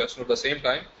answer that question at the same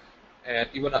time. And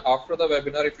even after the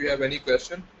webinar, if you have any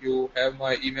question, you have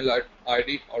my email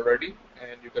ID already,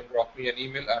 and you can drop me an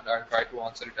email and I'll try to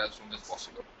answer it as soon as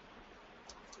possible.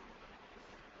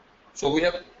 So we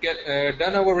have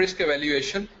done our risk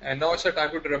evaluation, and now it's the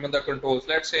time to determine the controls.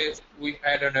 Let's say we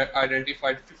had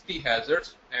identified 50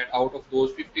 hazards, and out of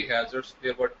those 50 hazards,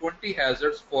 there were 20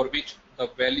 hazards for which the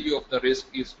value of the risk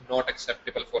is not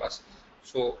acceptable for us.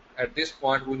 So at this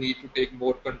point, we need to take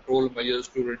more control measures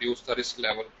to reduce the risk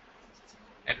level.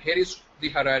 And here is the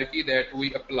hierarchy that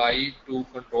we apply to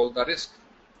control the risk.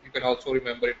 You can also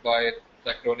remember it by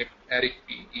the acronym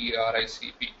ERICP,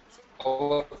 ERICP. So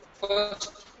our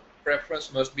first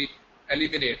preference must be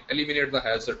eliminate the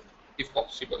hazard if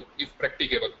possible, if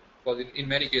practicable, because in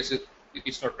many cases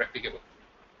it's not practicable.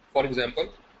 For example,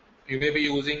 you may be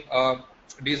using a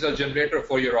diesel generator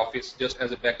for your office just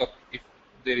as a backup if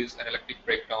there is an electric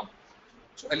breakdown.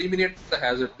 So eliminate the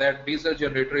hazard. That diesel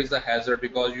generator is a hazard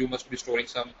because you must be storing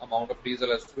some amount of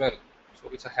diesel as well. So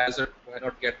it's a hazard. Why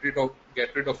not get rid of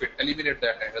it? Eliminate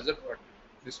that hazard. But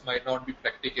this might not be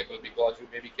practicable because you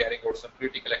may be carrying out some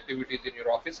critical activities in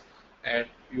your office, and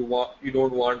you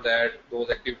don't want that those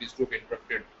activities to be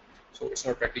interrupted. So it's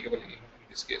not practicable in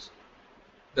this case.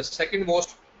 The second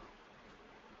most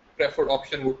preferred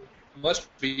option must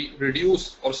be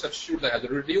reduce or substitute the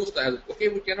hazard. Reduce the hazard. Okay,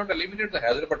 we cannot eliminate the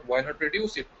hazard, but why not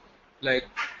reduce it? Like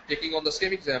taking on the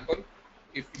same example,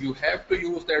 if you have to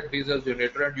use that diesel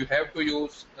generator and you have to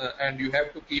use and you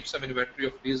have to keep some inventory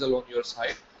of diesel on your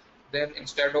site, then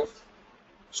instead of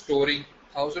storing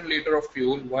 1,000 liters of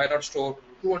fuel, why not store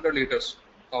 200 liters?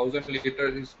 1,000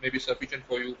 liters is maybe sufficient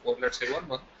for you for, let's say, 1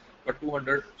 month, but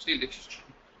 200 still is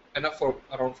enough for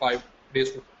around 5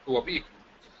 days to a week.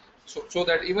 So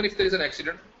that even if there is an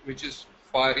accident, which is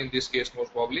fire in this case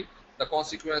most probably, the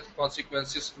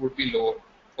consequences would be lower.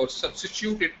 Or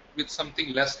substitute it with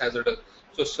something less hazardous.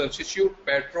 So substitute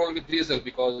petrol with diesel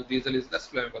because diesel is less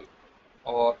flammable,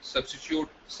 or substitute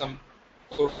some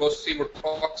corrosive or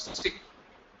toxic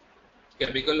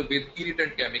chemical with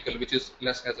irritant chemical, which is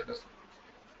less hazardous.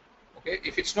 Okay,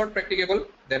 if it's not practicable,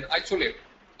 then isolate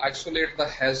the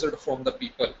hazard from the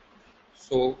people.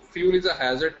 So fuel is a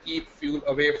hazard. Keep fuel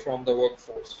away from the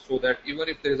workforce so that even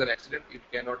if there is an accident, it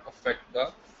cannot affect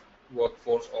the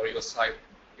workforce or your site.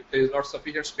 If there is not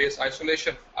sufficient space,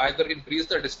 isolation. Either increase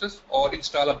the distance or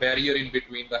install a barrier in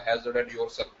between the hazard and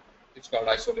yourself. It's called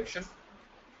isolation.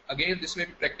 Again, this may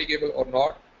be practicable or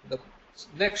not. The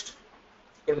next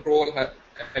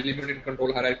element in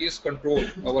control hierarchy is control,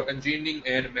 our engineering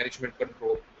and management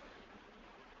control.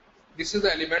 This is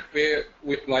the element where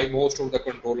we apply most of the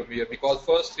control here because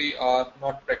first three are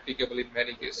not practicable in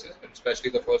many cases, and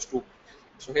especially the first two.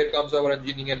 So here comes our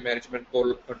engineering and management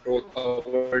control.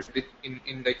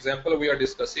 In the example we are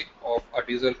discussing of a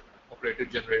diesel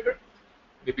operated generator,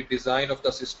 maybe design of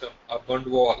the system, a burned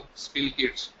wall, spill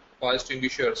kits, fire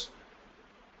extinguishers,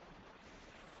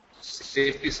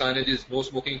 safety signages, no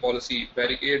smoking policy,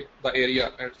 barricade the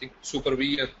area, and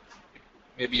supervision,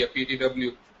 maybe a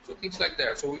PTW. So things like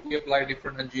that. So we apply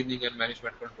different engineering and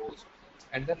management controls.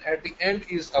 And then at the end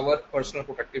is our personal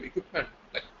protective equipment,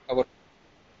 like our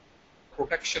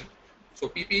protection. So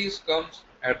PPEs comes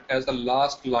as the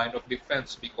last line of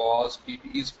defense because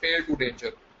PPEs fail to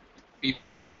danger.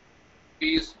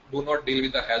 PPEs do not deal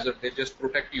with the hazard, they just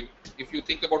protect you. If you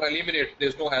think about eliminate,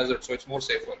 there's no hazard, so it's more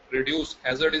safer. Reduce,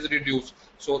 hazard is reduced,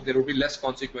 so there will be less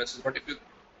consequences. But if you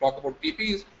talk about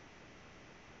PPEs,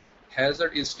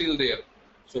 hazard is still there.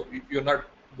 So you're not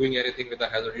doing anything with the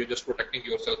hazard, you're just protecting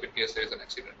yourself in case there is an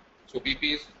accident. So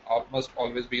PPEs must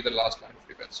always be the last line of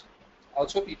defense.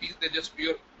 Also PPEs,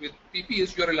 with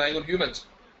PPEs you're relying on humans.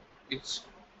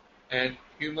 And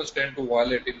humans tend to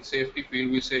violate. In safety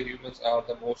field we say humans are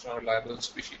the most unreliable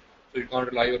species. So you can't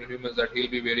rely on humans that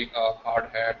he'll be wearing a hard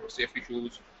hat or safety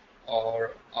shoes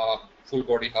or a full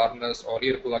body harness or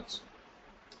earplugs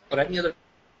or any other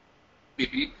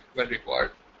PPE when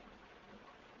required.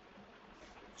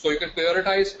 So you can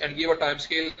prioritize and give a time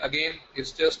scale. Again,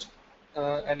 it's just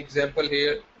an example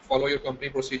here. Follow your company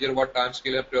procedure, what time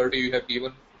scale and priority you have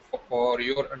given. For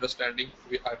your understanding,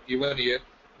 we have given here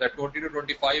that 20 to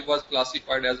 25 was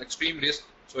classified as extreme risk,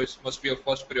 so it must be a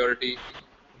first priority.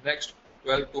 Next,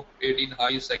 12 to 18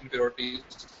 high, second priority,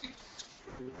 6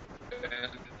 to 10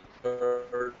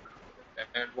 third,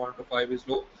 and 1 to 5 is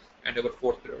low, and our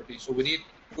fourth priority. So we need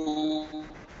to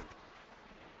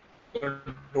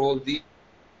control these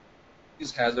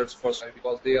hazards first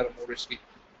because they are more risky.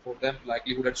 For them,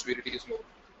 likelihood and severity is low.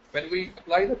 When we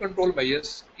apply the control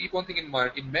measures, keep one thing in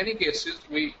mind. In many cases,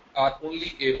 we are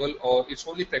only able, or it's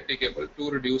only practicable to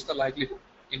reduce the likelihood.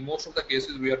 In most of the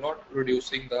cases, we are not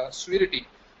reducing the severity.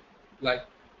 Like,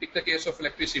 take the case of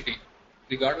electricity.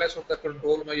 Regardless of the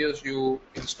control measures you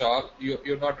install,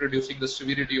 you're not reducing the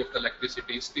severity of the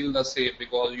electricity. It's still the same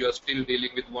because you are still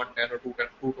dealing with 110 or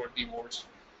 220 volts.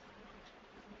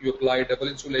 you apply double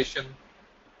insulation,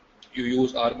 you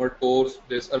use armored cores,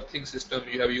 there's earthing system,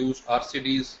 you have used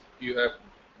RCDs, you have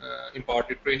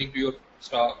imparted training to your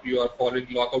staff, you are following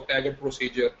lockout tagout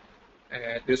procedure,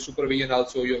 and there's supervision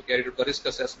also, you have carried out the risk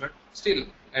assessment still,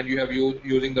 and you have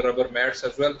using the rubber mats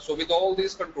as well. So with all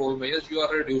these control measures, you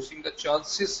are reducing the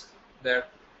chances that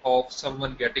of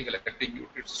someone getting electrocuted.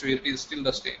 Severity is still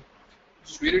the same.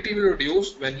 Severity will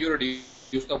reduce when you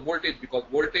reduce the voltage, because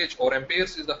voltage or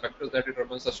amperes is the factor that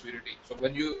determines the severity. So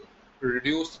when you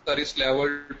reduce the risk level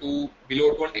to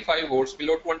below 25 volts,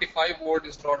 below 25 volt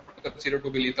is not considered to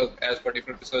be lethal as per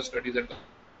different research studies and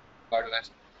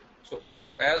guidelines. So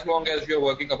as long as you are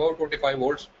working above 25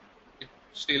 volts,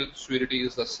 still severity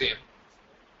is the same.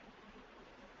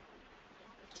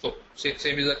 So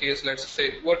same is the case, let's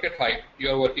say work at height, you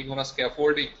are working on a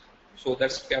scaffolding. So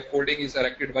that scaffolding is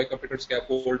erected by competent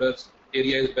scaffolders,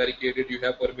 area is barricaded, you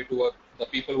have permit to work. The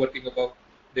people working above,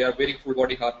 they are wearing full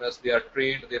body harness, they are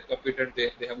trained, they are competent, they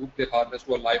have hooked their harness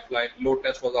to a lifeline. Load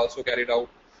test was also carried out.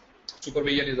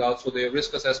 Supervision is also there,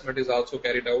 risk assessment is also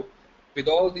carried out. With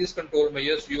all these control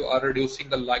measures, you are reducing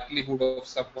the likelihood of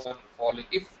someone falling.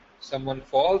 If someone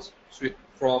falls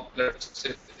from, let's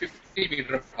say, 50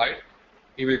 meter height,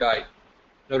 he will die.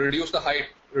 Now reduce the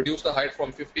height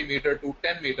from 50 meter to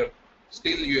 10 meter.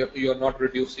 Still, you are not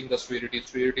reducing the severity.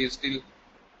 Severity is still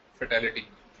fatality,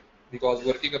 because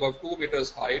working above 2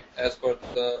 meters height, as per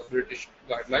the British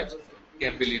guidelines,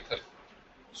 can be lethal.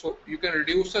 So you can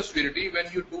reduce the severity when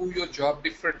you do your job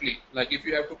differently. Like if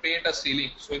you have to paint a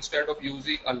ceiling, so instead of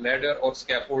using a ladder or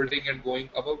scaffolding and going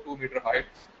above 2 meter height,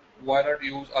 why not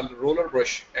use a roller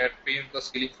brush and paint the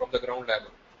ceiling from the ground level?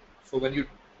 So when you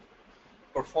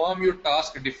perform your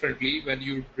task differently, when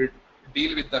you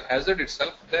deal with the hazard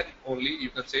itself, then only you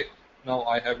can say, now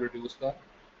I have reduced the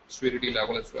severity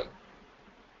level as well.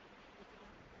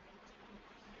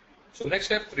 So next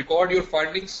step, record your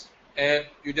findings, and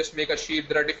you just make a sheet.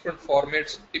 There are different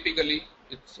formats. Typically,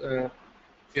 it's you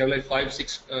have like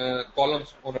 5-6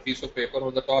 columns on a piece of paper.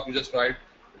 On the top, you just write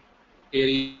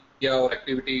area or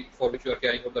activity for which you are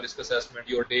carrying out the risk assessment,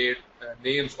 your date,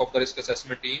 names of the risk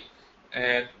assessment team,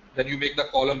 and then you make the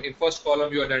column. In first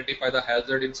column, you identify the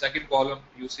hazard. In second column,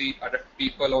 you see other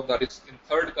people on the risk. In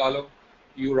third column,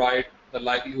 you write the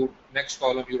likelihood. Next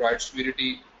column, you write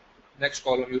severity. Next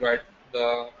column, you write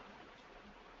the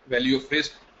value of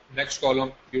risk. Next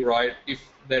column, you write if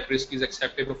that risk is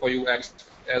acceptable for you as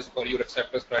per your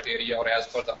acceptance criteria or as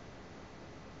per the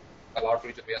allowed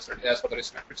region, as per the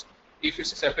risk matrix. If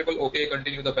it's acceptable, okay,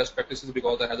 continue the best practices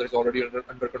because the hazard is already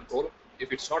under control.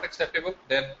 If it's not acceptable,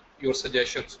 then your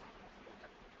suggestions.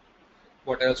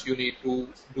 What else you need to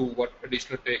do, what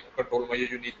additional control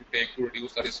measures you need to take to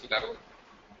reduce the risk level.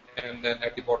 And then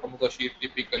at the bottom of the sheet,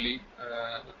 typically,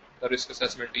 the risk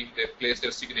assessment team, they place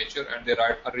their signature and they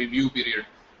write a review period.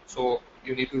 So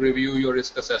you need to review your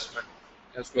risk assessment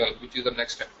as well, which is the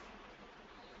next step.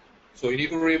 So you need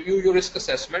to review your risk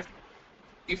assessment.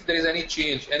 If there is any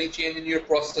change in your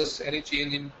process, any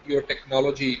change in your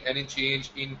technology, any change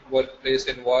in workplace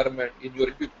environment, in your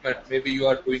equipment, maybe you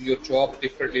are doing your job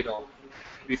differently now.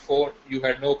 Before you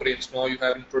had no cranes, now you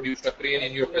have introduced a crane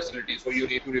in your facility, so you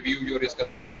need to review your risk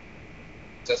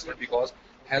assessment because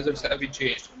hazards have been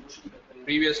changed.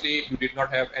 Previously, you did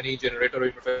not have any generator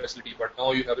in your facility, but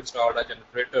now you have installed a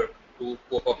generator to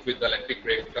cope up with the electric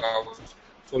breakdowns.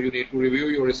 So you need to review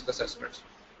your risk assessments.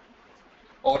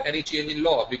 Or any change in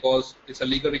law, because it's a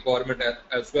legal requirement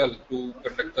as well to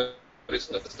conduct the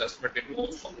risk assessment in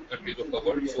most countries of the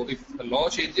world. So if the law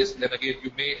changes, then again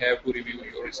you may have to review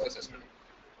your risk assessment.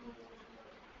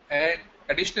 And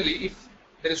additionally, if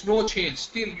there is no change,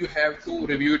 still you have to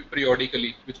review it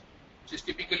periodically, which is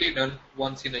typically done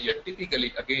once in a year.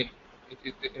 Typically, again,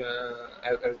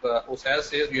 as the OHSAS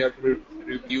says, you have to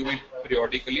review it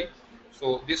periodically.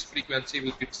 So this frequency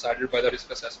will be decided by the risk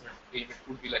assessment team. It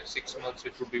could be like 6 months,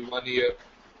 it could be 1 year,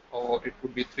 or it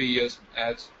could be 3 years,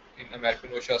 as in American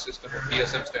OHSAS system or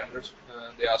TSM standards.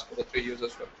 They ask for the 3 years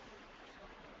as well.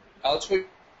 Also,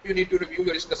 you need to review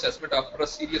your risk assessment after a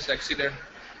serious accident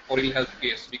or ill health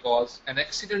case, because an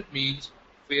accident means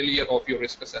failure of your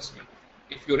risk assessment.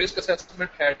 If your risk assessment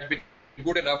had been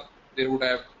good enough, there would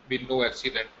have been no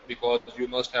accident, because you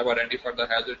must have identified the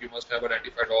hazard, you must have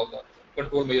identified all the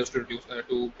control measures to reduce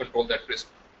to control that risk.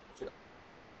 So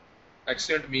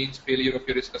accident means failure of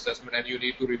your risk assessment, and you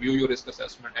need to review your risk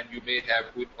assessment, and you may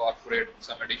have to incorporate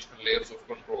some additional layers of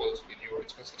controls in your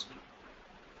risk assessment.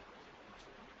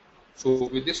 So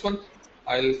with this one,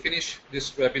 I'll finish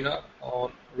this webinar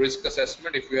on risk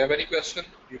assessment. If you have any question,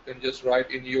 you can just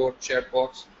write in your chat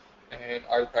box and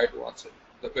I'll try to answer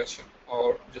the question,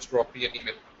 or just drop me an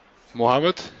email.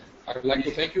 Mohammed? I would like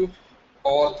to thank you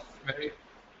all.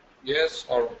 Yes,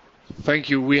 or Thank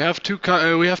you. We have two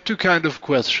kind of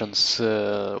questions.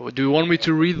 Do you want me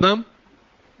to read them?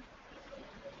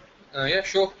 yeah,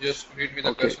 sure. Just read me the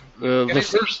Okay. question. The Can I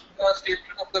see first. the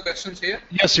statement of the questions here?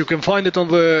 Yes, you can find it on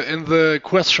in the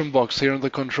question box here in the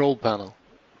control panel.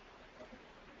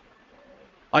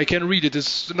 I can read it.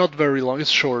 It's not very long. It's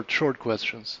short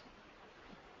questions.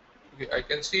 Okay, I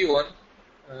can see one.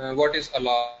 What is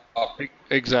Allah?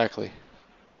 Exactly.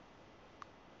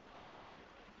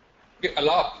 Okay,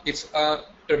 Allah. It's a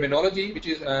terminology which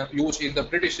is used in the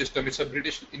British system. It's a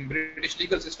British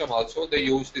legal system also. They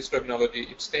use this terminology.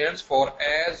 It stands for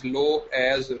as low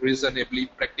as reasonably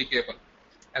practicable.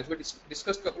 As we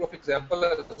discussed a couple of examples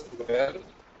as well,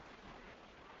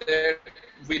 that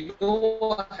we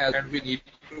know has and we need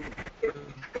to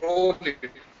control it,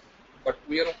 but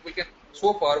we can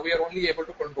so far we are only able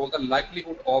to control the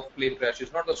likelihood of plane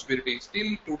crashes, not the severity.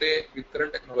 Still today, with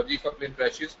current technology, if a plane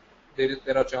crashes,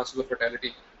 there are chances of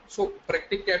fatality. So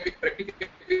practicability,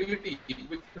 we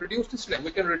can reduce this.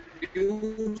 We can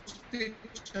reduce the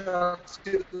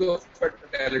chances of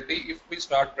fatality if we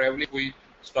start traveling. We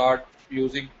start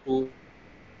using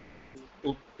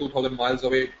 2,000 miles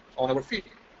away on our feet,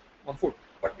 on foot.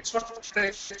 But it's not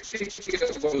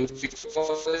practicable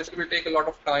because it will take a lot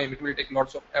of time. It will take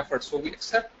lots of effort. So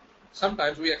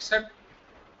sometimes we accept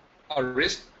a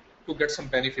risk to get some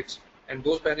benefits, and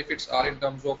those benefits are in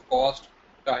terms of cost,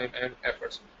 time, and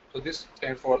efforts. So this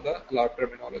stands for the LAR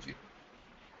terminology.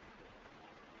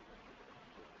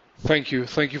 Thank you.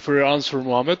 Thank you for your answer,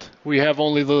 Mohammed. We have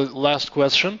only the last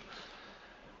question.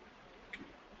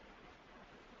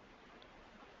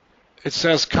 It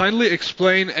says, kindly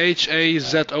explain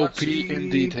HAZOP in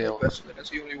detail. I can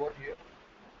see only one here.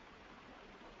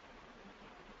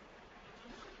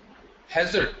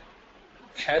 Hazard.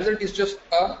 Hazard is just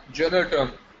a general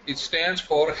term. It stands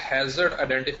for hazard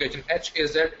identification.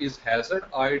 HAZ is hazard,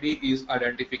 ID is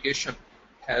identification.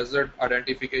 Hazard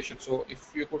identification. So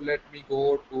if you could let me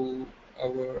go to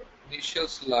our initial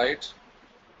slides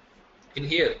in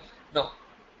here. Now,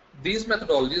 these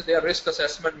methodologies, they are risk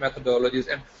assessment methodologies,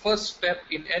 and first step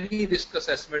in any risk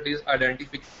assessment is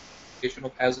identification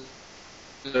of hazard.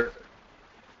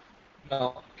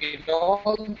 Now, in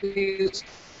all these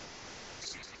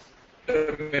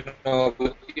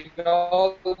terminology, in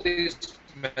all these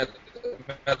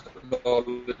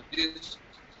methodologies,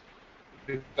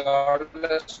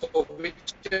 regardless of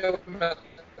which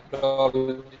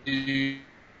methodology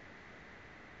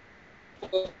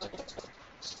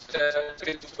step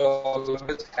is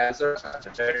always hazard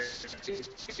identification.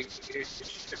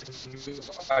 You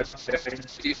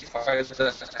identify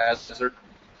the hazard,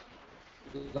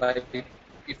 like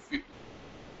if you,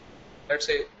 let's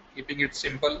say, keeping it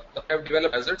simple, you have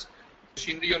developed hazards,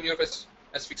 machinery on your face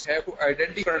as fixed, have to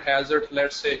identify hazard,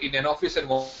 let's say in an office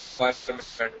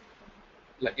environment.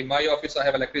 Like in my office, I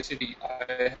have electricity,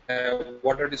 I have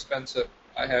water dispenser,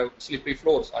 I have slippery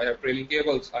floors, I have trailing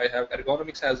cables, I have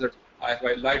ergonomics hazards, I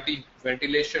have lighting,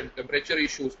 ventilation, temperature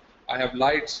issues, I have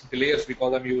lights, glares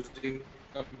because I'm using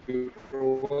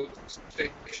computer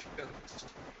stations,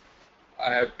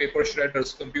 I have paper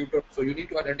shredders, computer. So you need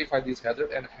to identify these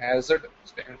hazards, and hazard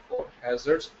stands for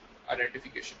hazards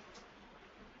identification.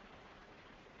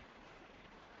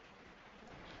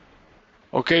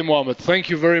 Okay, Mohammed, thank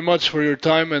you very much for your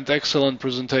time and excellent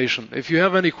presentation. If you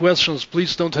have any questions,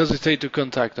 please don't hesitate to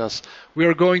contact us. We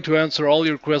are going to answer all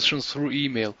your questions through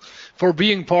email. For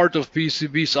being part of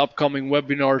PECB's upcoming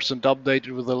webinars and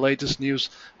updated with the latest news,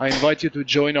 I invite you to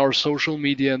join our social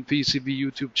media and PECB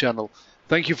YouTube channel.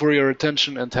 Thank you for your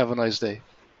attention and have a nice day.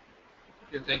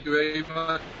 Yeah, thank you very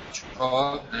much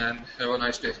all, and have a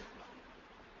nice day.